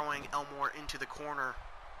now throwing Elmore into the corner.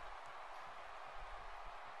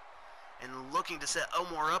 And looking to set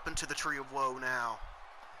Elmore up into the tree of woe now.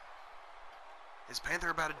 Is Panther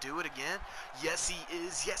about to do it again? Yes, he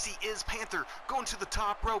is. Yes, he is. Panther going to the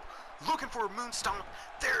top rope. Looking for a moon stomp.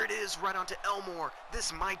 There it is, right onto Elmore.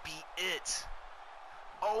 This might be it.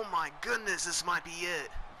 Oh my goodness, this might be it.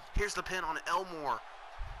 Here's the pin on Elmore.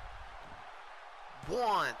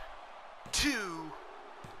 1, 2,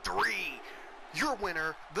 3. Your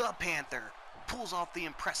winner, the Panther, pulls off the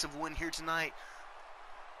impressive win here tonight,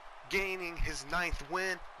 gaining his 9th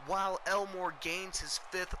win, while Elmore gains his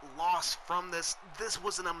 5th loss from this. This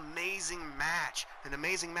was an amazing match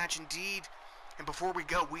indeed. And before we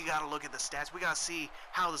go, we got to look at the stats. We got to see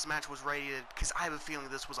how this match was rated, because I have a feeling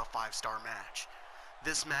this was a 5-star match.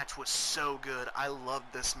 This match was so good. I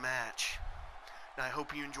loved this match. And I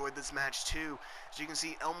hope you enjoyed this match too. As you can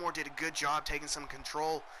see, Elmore did a good job taking some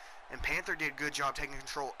control. And Panther did a good job taking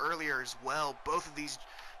control earlier as well. Both of these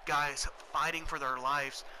guys fighting for their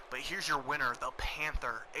lives. But here's your winner, the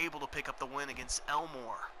Panther, able to pick up the win against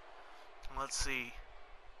Elmore. Let's see.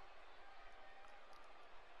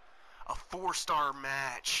 A 4-star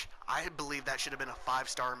match. I believe that should have been a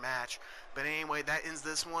 5-star match. But anyway, that ends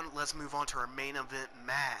this one. Let's move on to our main event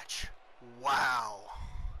match. Wow.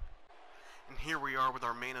 And here we are with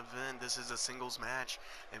our main event. This is a singles match.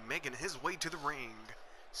 And making his way to the ring,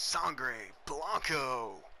 Sangre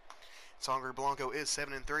Blanco. Sangre Blanco is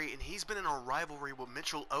 7-3, and he's been in a rivalry with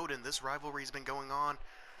Mitchell Odin. This rivalry has been going on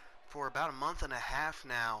for about a month and a half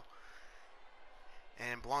now.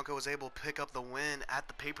 And Blanco was able to pick up the win at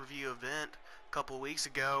the pay-per-view event a couple of weeks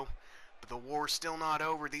ago. But the war's still not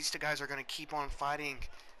over. These two guys are going to keep on fighting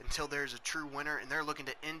until there's a true winner. And they're looking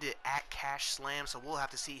to end it at Cash Slam. So we'll have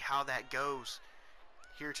to see how that goes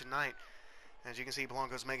here tonight. As you can see,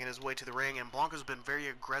 Blanco's making his way to the ring, and Blanco's been very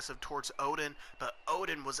aggressive towards Odin, but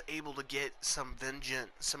Odin was able to get some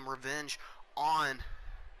revenge on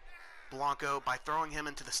Blanco by throwing him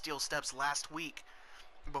into the steel steps last week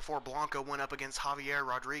before Blanco went up against Javier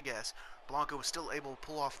Rodriguez. Blanco was still able to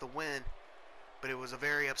pull off the win, but it was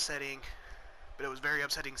very upsetting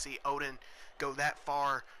to see Odin go that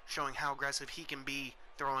far, showing how aggressive he can be,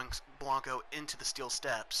 throwing Blanco into the steel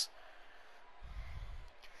steps.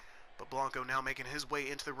 But Blanco now making his way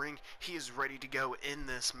into the ring. He is ready to go in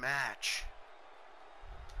this match.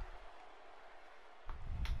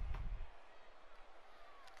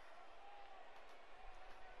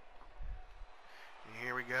 And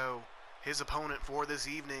here we go. His opponent for this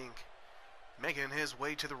evening, making his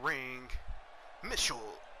way to the ring, Mitchell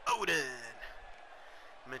Odin.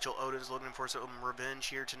 Mitchell Odin's looking for some revenge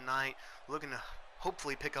here tonight, looking to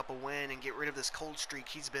hopefully pick up a win and get rid of this cold streak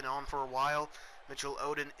he's been on for a while. Mitchell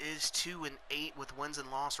Odin is 2-8 with wins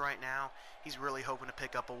and loss right now. He's really hoping to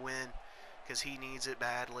pick up a win because he needs it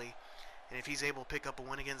badly. And if he's able to pick up a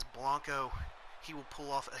win against Blanco, he will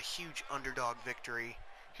pull off a huge underdog victory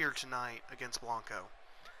here tonight against Blanco.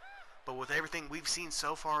 But with everything we've seen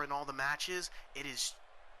so far in all the matches, it is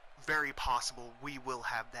very possible we will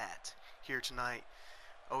have that here tonight.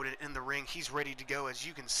 Odin in the ring, he's ready to go, as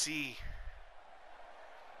you can see.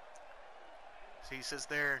 See, he sits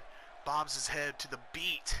there, bobs his head to the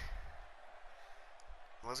beat.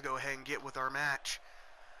 Let's go ahead and get with our match.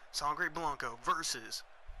 Sangre Blanco versus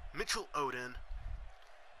Mitchell Odin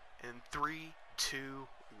in 3, 2,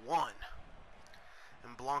 1.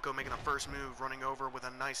 And Blanco making the first move, running over with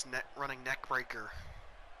a nice running neck breaker.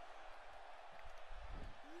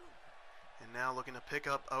 And now looking to pick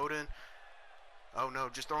up Odin. Oh no,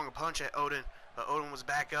 just throwing a punch at Odin. But Odin was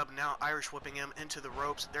back up, now Irish whipping him into the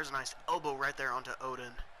ropes. There's a nice elbow right there onto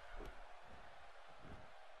Odin.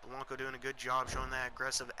 Blanco doing a good job showing that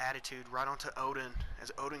aggressive attitude right onto Odin,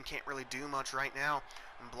 as Odin can't really do much right now.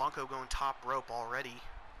 And Blanco going top rope already.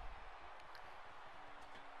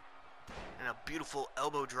 And a beautiful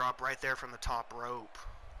elbow drop right there from the top rope.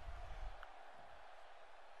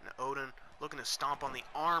 And Odin looking to stomp on the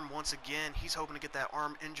arm once again. He's hoping to get that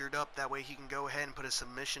arm injured up. That way he can go ahead and put a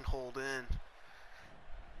submission hold in.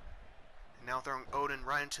 And now throwing Odin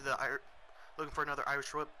right into the... looking for another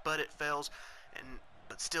Irish whip, but it fails.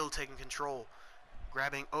 But still taking control.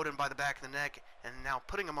 Grabbing Odin by the back of the neck. And now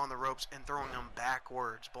putting him on the ropes and throwing him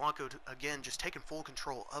backwards. Blanco, again, just taking full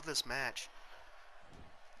control of this match.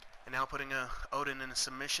 And now putting Odin in a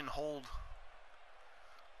submission hold.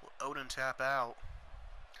 Will Odin tap out?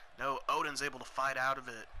 No, Odin's able to fight out of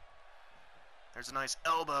it. There's a nice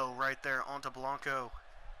elbow right there onto Blanco.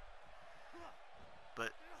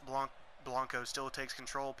 But Blanco still takes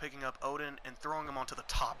control, picking up Odin and throwing him onto the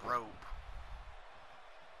top rope.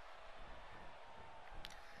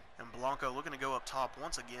 And Blanco looking to go up top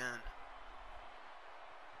once again.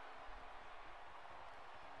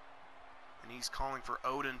 And he's calling for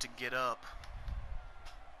Odin to get up.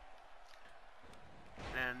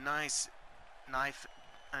 And a nice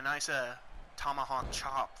tomahawk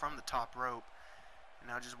chop from the top rope. And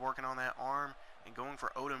now just working on that arm and going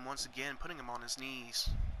for Odin once again, putting him on his knees.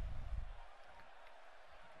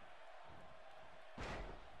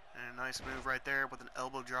 And a nice move right there with an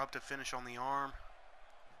elbow drop to finish on the arm.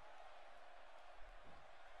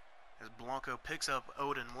 As Blanco picks up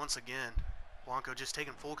Odin once again. Blanco just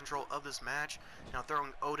taking full control of this match. Now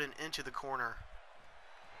throwing Odin into the corner.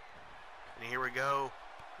 And here we go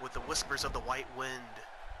with the whispers of the white wind.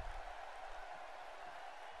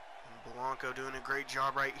 And Blanco doing a great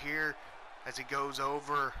job right here as he goes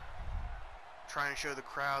over, trying to show the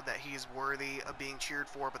crowd that he is worthy of being cheered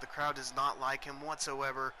for, but the crowd does not like him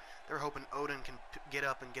whatsoever. They're hoping Odin can get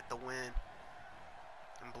up and get the win.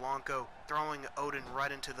 And Blanco throwing Odin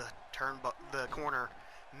right into the corner,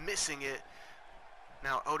 missing it.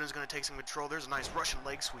 Now Odin's going to take some control. There's a nice Russian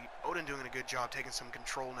leg sweep. Odin doing a good job taking some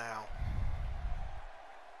control now.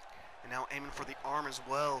 And now aiming for the arm as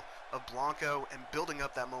well of Blanco and building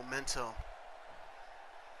up that momentum.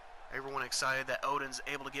 Everyone excited that Odin's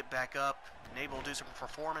able to get back up and able to do some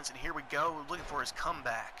performance. And here we go, looking for his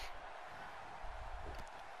comeback.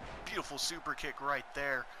 Beautiful super kick right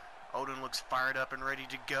there. Odin looks fired up and ready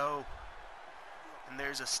to go. And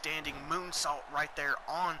there's a standing moonsault right there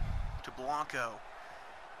on to Blanco.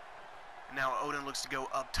 And now Odin looks to go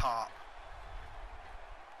up top.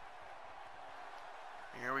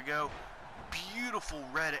 Here we go. Beautiful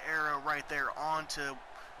red arrow right there onto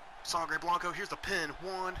Sangre Blanco. Here's the pin.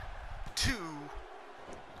 1, 2.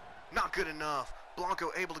 Not good enough.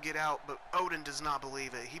 Blanco able to get out, but Odin does not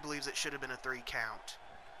believe it. He believes it should have been a 3 count.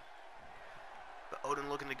 But Odin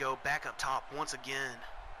looking to go back up top once again.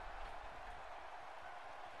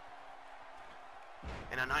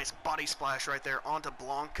 And a nice body splash right there onto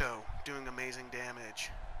Blanco, doing amazing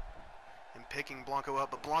damage. And picking Blanco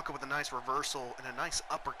up, but Blanco with a nice reversal and a nice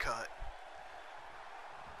uppercut.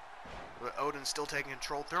 But Odin still taking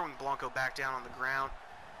control, throwing Blanco back down on the ground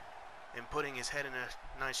and putting his head in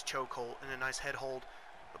a nice chokehold, in a nice head hold.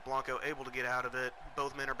 But Blanco able to get out of it.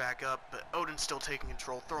 Both men are back up, but Odin still taking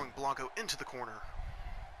control, throwing Blanco into the corner.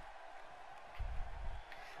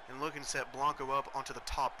 And looking to set Blanco up onto the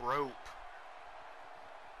top rope.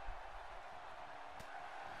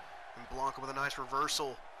 And Blanco with a nice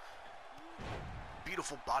reversal.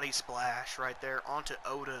 Beautiful body splash right there onto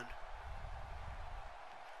Odin.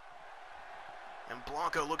 And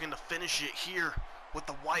Blanco looking to finish it here with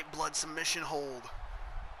the white blood submission hold.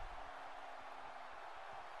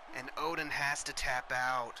 And Odin has to tap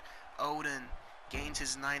out. Odin gains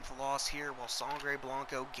his 9th loss here, while Sangre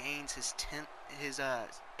Blanco gains his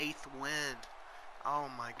 8th win. Oh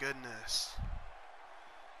my goodness.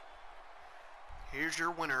 Here's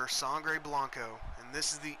your winner, Sangre Blanco, and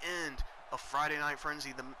this is the end of Friday Night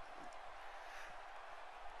Frenzy.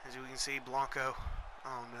 As we can see, Blanco,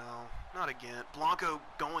 oh no, not again. Blanco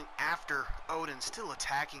going after Odin, still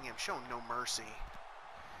attacking him, showing no mercy.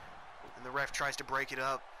 And the ref tries to break it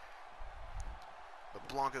up, but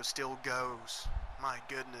Blanco still goes. My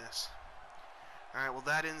goodness. Alright, well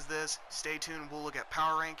that ends this. Stay tuned, we'll look at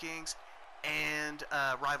power rankings and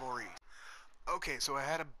rivalries. Okay, so I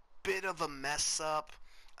had a bit of a mess up.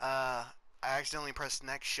 I accidentally pressed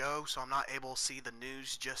next show, so I'm not able to see the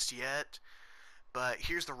news just yet. But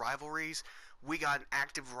here's the rivalries. We got an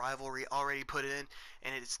active rivalry already put in,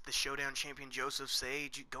 and it's the Showdown champion Joseph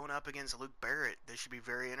Sage going up against Luke Barrett. This should be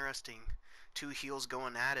very interesting. Two heels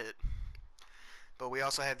going at it. But we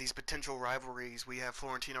also have these potential rivalries. We have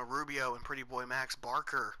Florentino Rubio and Pretty Boy Max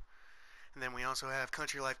Barker. And then we also have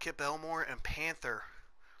Country Life Kip Elmore and Panther.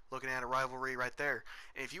 Looking at a rivalry right there.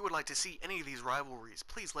 And if you would like to see any of these rivalries,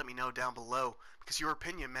 please let me know down below, because your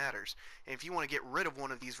opinion matters. And if you want to get rid of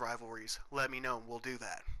one of these rivalries, let me know and we'll do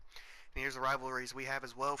that. And here's the rivalries we have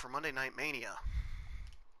as well for Monday Night Mania.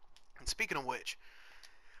 And speaking of which,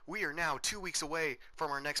 we are now 2 weeks away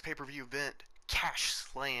from our next pay-per-view event, Cash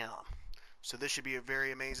Slam. So this should be a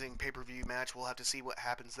very amazing pay-per-view match. We'll have to see what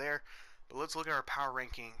happens there. But let's look at our power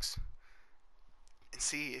rankings and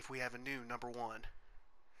see if we have a new number one.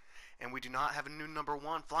 And we do not have a new number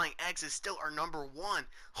one. Flying X is still our number one,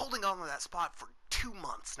 holding on to that spot for 2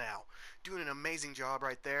 months now. Doing an amazing job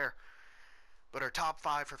right there. But our top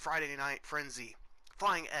 5 for Friday Night Frenzy.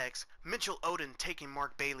 Flying X, Mitchell Odin taking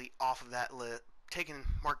Mark Bailey off of that list, taking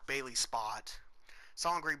Mark Bailey's spot.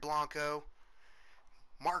 Sangre Blanco,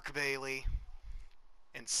 Mark Bailey,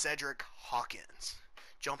 and Cedric Hawkins.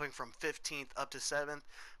 Jumping from 15th up to 7th,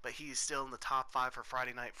 but he's still in the top 5 for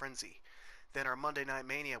Friday Night Frenzy. Then our Monday Night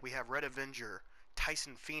Mania, we have Red Avenger,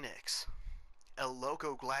 Tyson Phoenix, El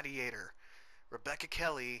Loco Gladiator, Rebecca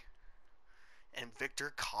Kelly, and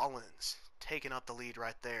Victor Collins taking up the lead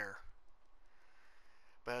right there.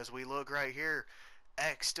 But as we look right here,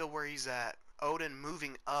 X still where he's at. Odin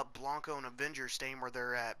moving up, Blanco and Avenger staying where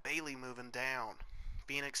they're at. Bailey moving down,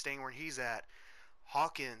 Phoenix staying where he's at.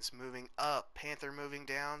 Hawkins moving up, Panther moving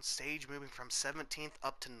down, Sage moving from 17th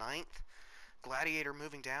up to 9th, Gladiator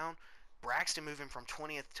moving down, Braxton moving from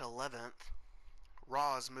 20th to 11th,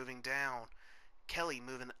 Roz moving down, Kelly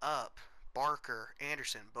moving up, Barker,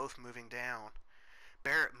 Anderson both moving down,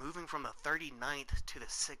 Barrett moving from the 39th to the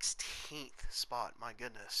 16th spot, my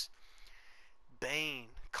goodness. Bane,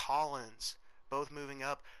 Collins both moving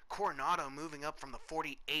up, Coronado moving up from the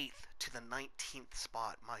 48th to the 19th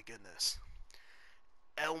spot, my goodness.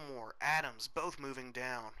 Elmore, Adams both moving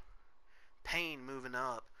down, Payne moving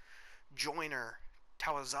up, Joyner,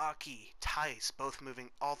 Kawasaki, Tice, both moving,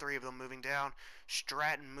 all 3 of them moving down.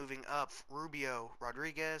 Stratton moving up. Rubio,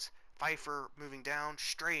 Rodriguez, Pfeiffer moving down.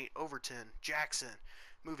 Straight, Overton, Jackson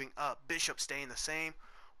moving up. Bishop staying the same.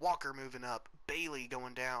 Walker moving up. Bailey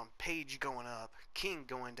going down. Page going up. King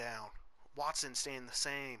going down. Watson staying the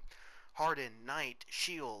same. Harden, Knight,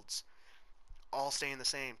 Shields, all staying the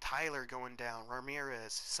same. Tyler going down.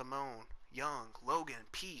 Ramirez, Simone, Young, Logan,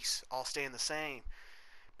 Peace, all staying the same.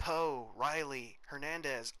 Poe, Riley,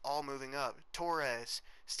 Hernandez, all moving up. Torres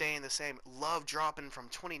staying the same. Love dropping from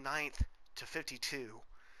 29th to 52.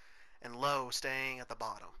 And Lowe staying at the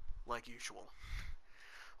bottom, like usual.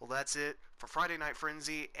 Well, that's it for Friday Night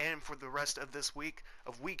Frenzy and for the rest of this week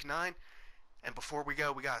of Week 9. And before we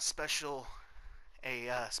go, we got special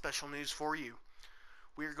news for you.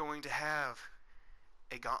 We're going to have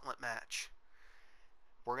a gauntlet match.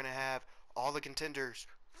 We're going to have all the contenders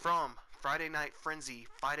from Friday Night Frenzy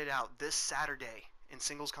fight it out this Saturday in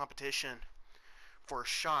singles competition for a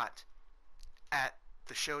shot at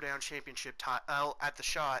the Showdown Championship title. At the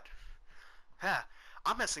shot.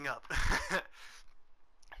 I'm messing up.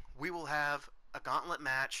 We will have a gauntlet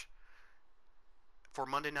match for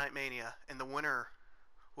Monday Night Mania, and the winner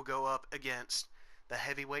will go up against the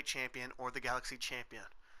heavyweight champion or the Galaxy champion.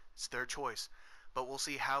 It's their choice. But we'll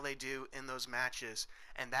see how they do in those matches,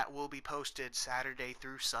 and that will be posted Saturday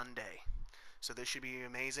through Sunday. So this should be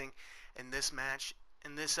amazing. And this match,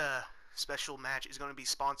 special match is going to be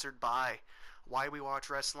sponsored by Why We Watch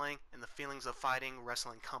Wrestling and the Feelings of Fighting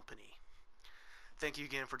Wrestling Company. Thank you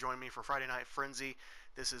again for joining me for Friday Night Frenzy.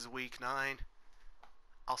 This is week 9.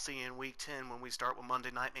 I'll see you in week 10 when we start with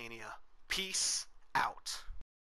Monday Night Mania. Peace out.